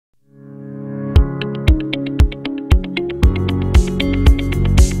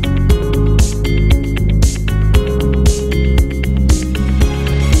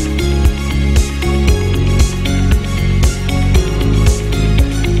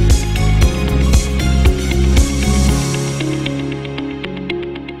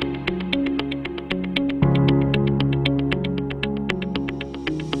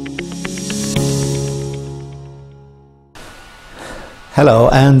Hello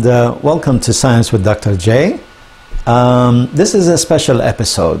and welcome to Science with Dr. J. This is a special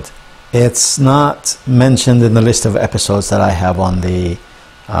episode. It's not mentioned in the list of episodes that I have on the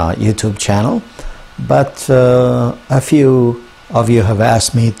YouTube channel, but a few of you have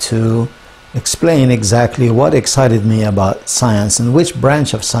asked me to explain exactly what excited me about science and which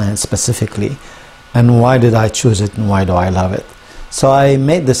branch of science specifically, and why did I choose it and why do I love it. So I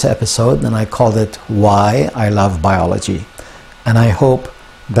made this episode and I called it Why I Love Biology. And I hope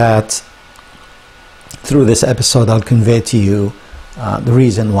that through this episode I'll convey to you the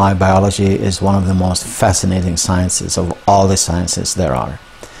reason why biology is one of the most fascinating sciences of all the sciences there are.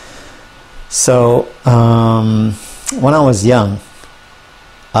 So when I was young,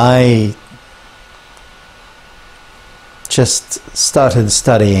 I just started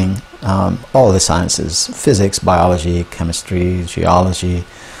studying all the sciences: physics, biology, chemistry, geology,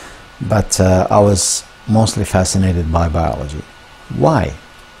 but I was mostly fascinated by biology. Why?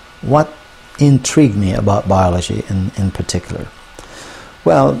 What intrigued me about biology in particular?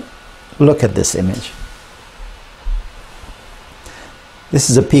 Well, look at this image. This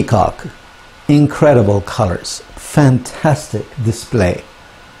is a peacock. Incredible colors, fantastic display.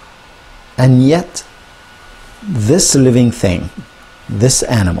 And yet, this living thing, this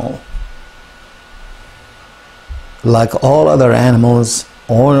animal, like all other animals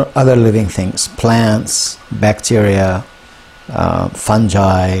or other living things, plants, bacteria,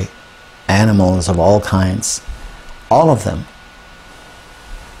 fungi, animals of all kinds, all of them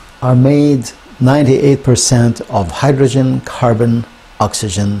are made 98% of hydrogen, carbon,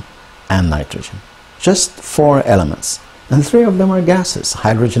 oxygen, and nitrogen. Just 4 elements. And 3 of them are gases.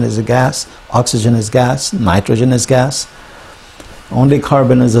 Hydrogen is a gas, oxygen is gas, nitrogen is gas. Only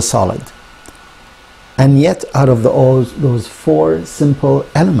carbon is a solid. And yet, out of those 4 simple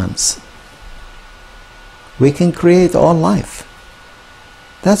elements, we can create all life.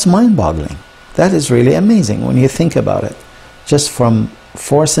 That's mind-boggling. That is really amazing when you think about it. Just from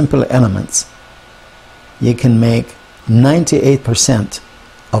 4 simple elements, you can make 98%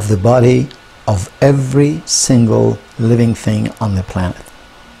 of the body of every single living thing on the planet.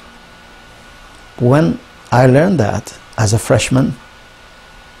 When I learned that as a freshman,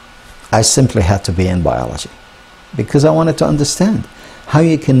 I simply had to be in biology because I wanted to understand how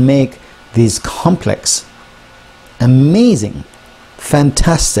you can make these complex, amazing,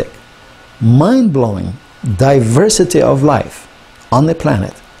 fantastic, mind-blowing diversity of life on the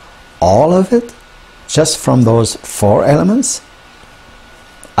planet, all of it just from those 4 elements.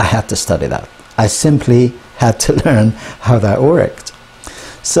 I had to study that. I simply had to learn how that worked.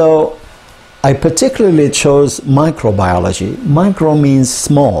 So I particularly chose microbiology. Micro means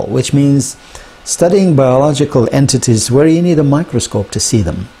small, which means studying biological entities where you need a microscope to see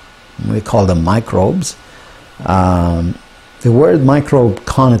them. We call them microbes. The word microbe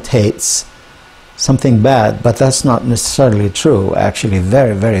connotates something bad, but that's not necessarily true. Actually,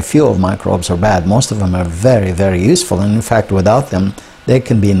 very, very few of microbes are bad. Most of them are very, very useful, and in fact, without them, there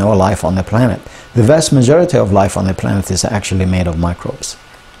can be no life on the planet. The vast majority of life on the planet is actually made of microbes.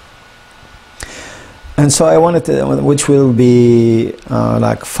 And so I wanted to, which will be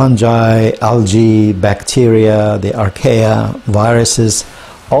like fungi, algae, bacteria, the archaea, viruses.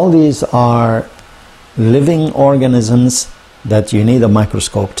 All these are living organisms that you need a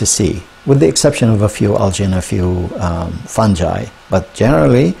microscope to see, with the exception of a few algae and a few fungi. But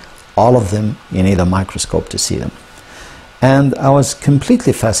generally, all of them, you need a microscope to see them. And I was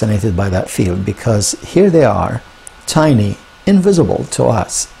completely fascinated by that field because here they are, tiny, invisible to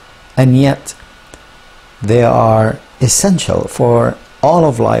us, and yet they are essential for all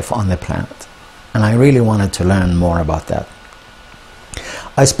of life on the planet. And I really wanted to learn more about that.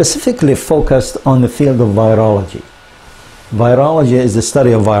 I specifically focused on the field of virology. Virology is the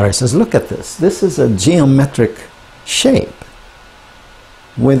study of viruses. Look at this. This is a geometric shape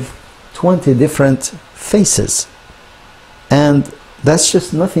with 20 different faces. And that's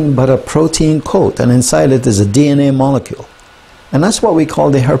just nothing but a protein coat, and inside it is a DNA molecule. And that's what we call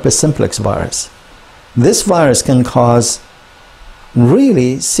the Herpes Simplex Virus. This virus can cause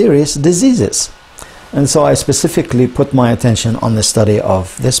really serious diseases. And so I specifically put my attention on the study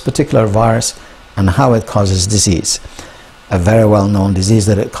of this particular virus and how it causes disease. A very well-known disease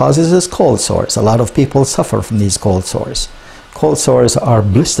that it causes is cold sores. A lot of people suffer from these cold sores. Cold sores are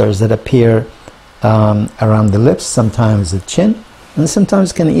blisters that appear around the lips, sometimes the chin, and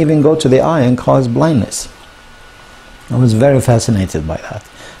sometimes can even go to the eye and cause blindness. I was very fascinated by that.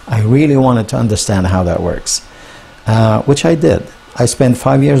 I really wanted to understand how that works, which I did. I spent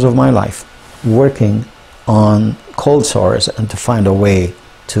 5 years of my life working on cold sores and to find a way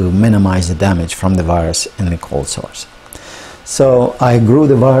to minimize the damage from the virus in the cold sores. So I grew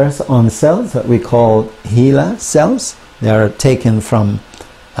the virus on cells that we call HeLa cells. They are taken from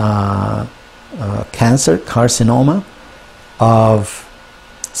cancer, carcinoma of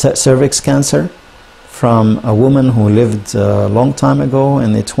cervix cancer, from a woman who lived a long time ago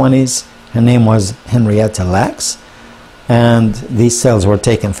in the 20s. Her name was Henrietta Lacks, and these cells were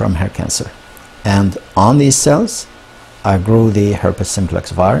taken from her cancer. And on these cells, I grew the herpes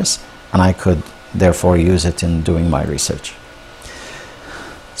simplex virus, and I could therefore use it in doing my research.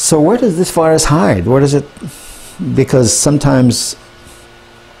 So where does this virus hide? Where does it? Because sometimes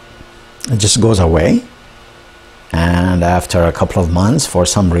it just goes away, and after a couple of months, for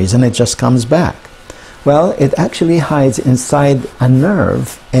some reason, it just comes back. Well, it actually hides inside a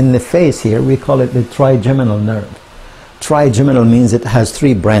nerve in the face here. We call it the trigeminal nerve. Trigeminal means it has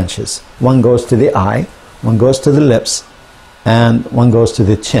three branches. One goes to the eye, one goes to the lips, and one goes to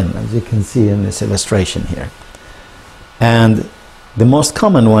the chin, as you can see in this illustration here. And the most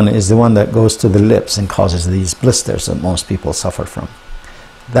common one is the one that goes to the lips and causes these blisters that most people suffer from.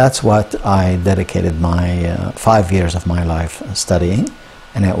 That's what I dedicated my 5 years of my life studying,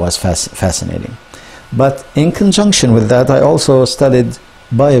 and it was fascinating. But in conjunction with that, I also studied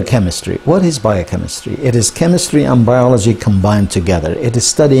biochemistry. What is biochemistry? It is chemistry and biology combined together. It is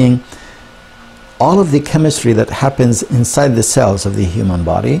studying all of the chemistry that happens inside the cells of the human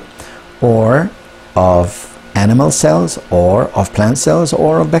body, or of animal cells, or of plant cells,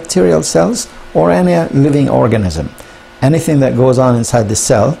 or of bacterial cells, or any living organism. Anything that goes on inside the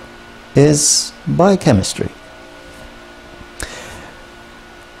cell is biochemistry.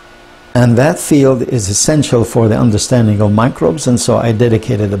 And that field is essential for the understanding of microbes, and so I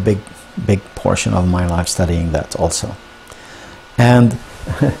dedicated a big portion of my life studying that also. And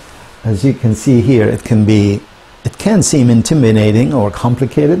as you can see here, it can seem intimidating or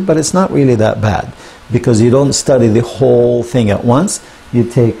complicated, but it's not really that bad, because you don't study the whole thing at once. You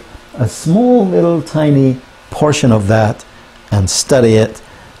take a small little tiny portion of that and study it,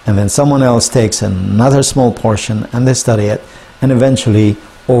 and then someone else takes another small portion and they study it, and eventually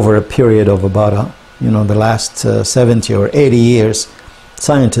over a period of about the last 70 or 80 years,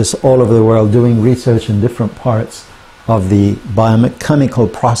 scientists all over the world doing research in different parts of the biochemical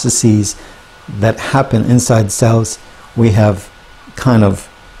processes that happen inside cells, we have kind of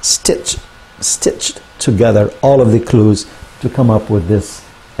stitched together all of the clues to come up with this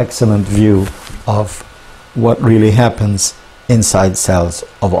excellent view of what really happens inside cells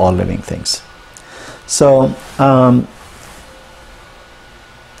of all living things. So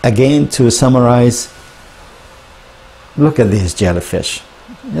again, to summarize, look at these jellyfish.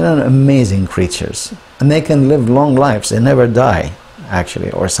 They're amazing creatures, and they can live long lives. They never die, actually,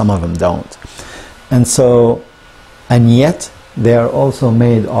 or some of them don't. And yet they are also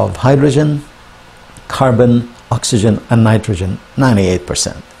made of hydrogen, carbon, oxygen, and nitrogen,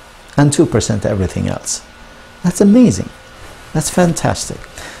 98%, and 2% everything else. That's amazing. That's fantastic.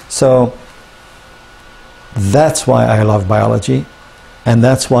 So that's why I love biology, and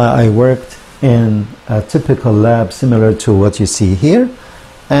that's why I worked in a typical lab similar to what you see here,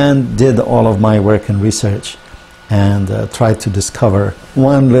 and did all of my work and research, and tried to discover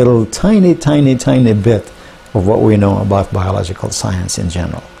one little tiny bit of what we know about biological science in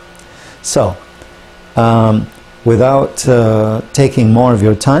general. So without taking more of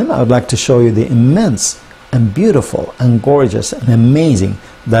your time, I would like to show you the immense and beautiful and gorgeous and amazing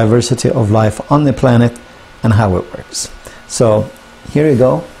diversity of life on the planet and how it works. So here you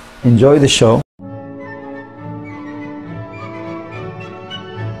go. Enjoy the show.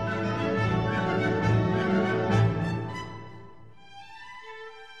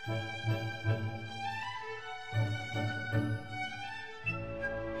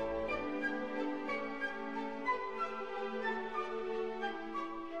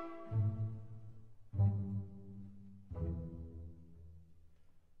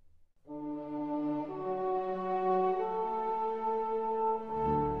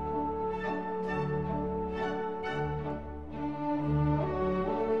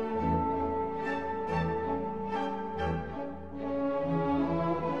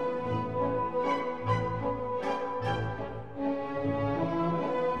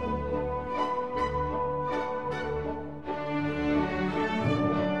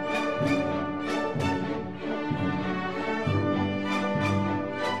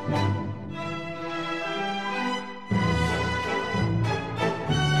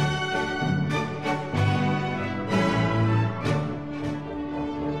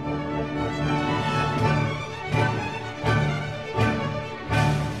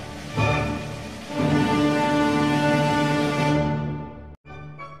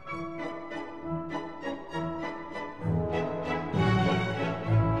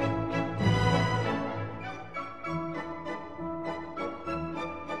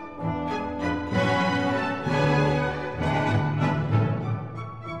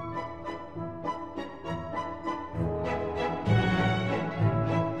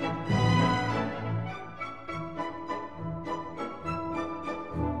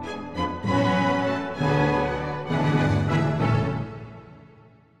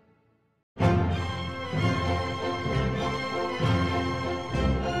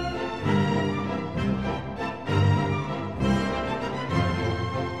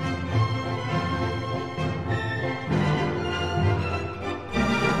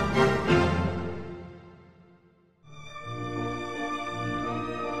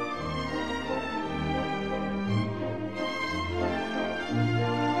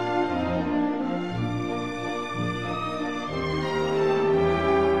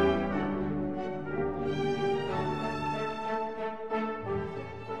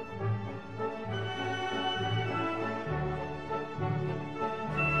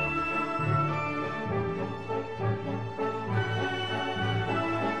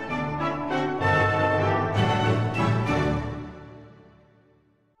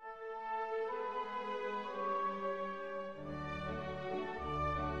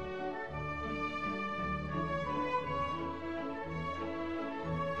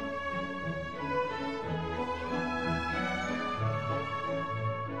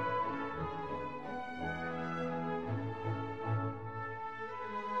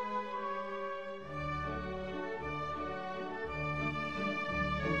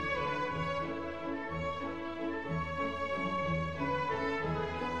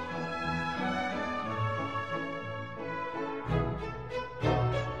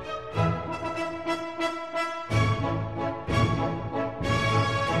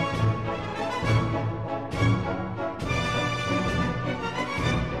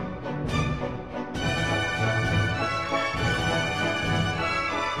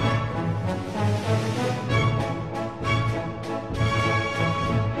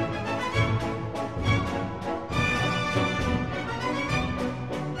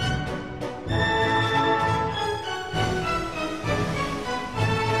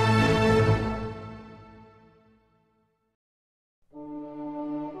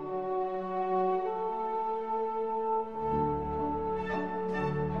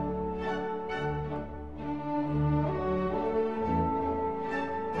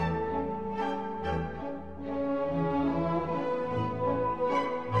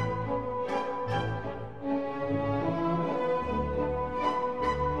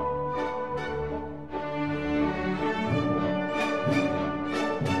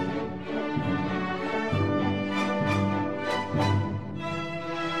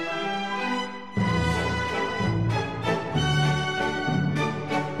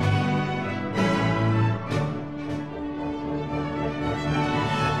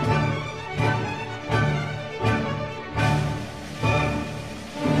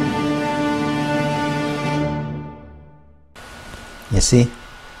 You see,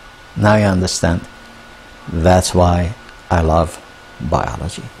 now you understand. That's why I love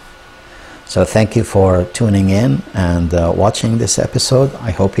biology. So thank you for tuning in and watching this episode. I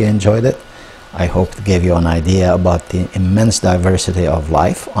hope you enjoyed it. I hope it gave you an idea about the immense diversity of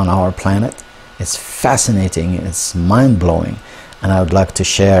life on our planet. It's fascinating, it's mind-blowing, and I would like to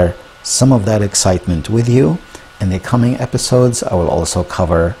share some of that excitement with you. In the coming episodes, I will also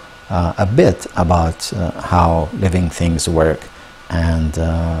cover a bit about how living things work and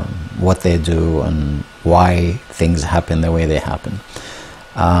what they do and why things happen the way they happen.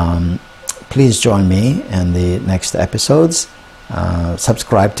 Please join me in the next episodes.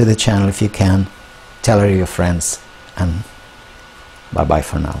 Subscribe to the channel if you can. Tell your friends, and bye-bye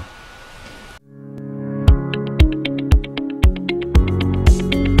for now.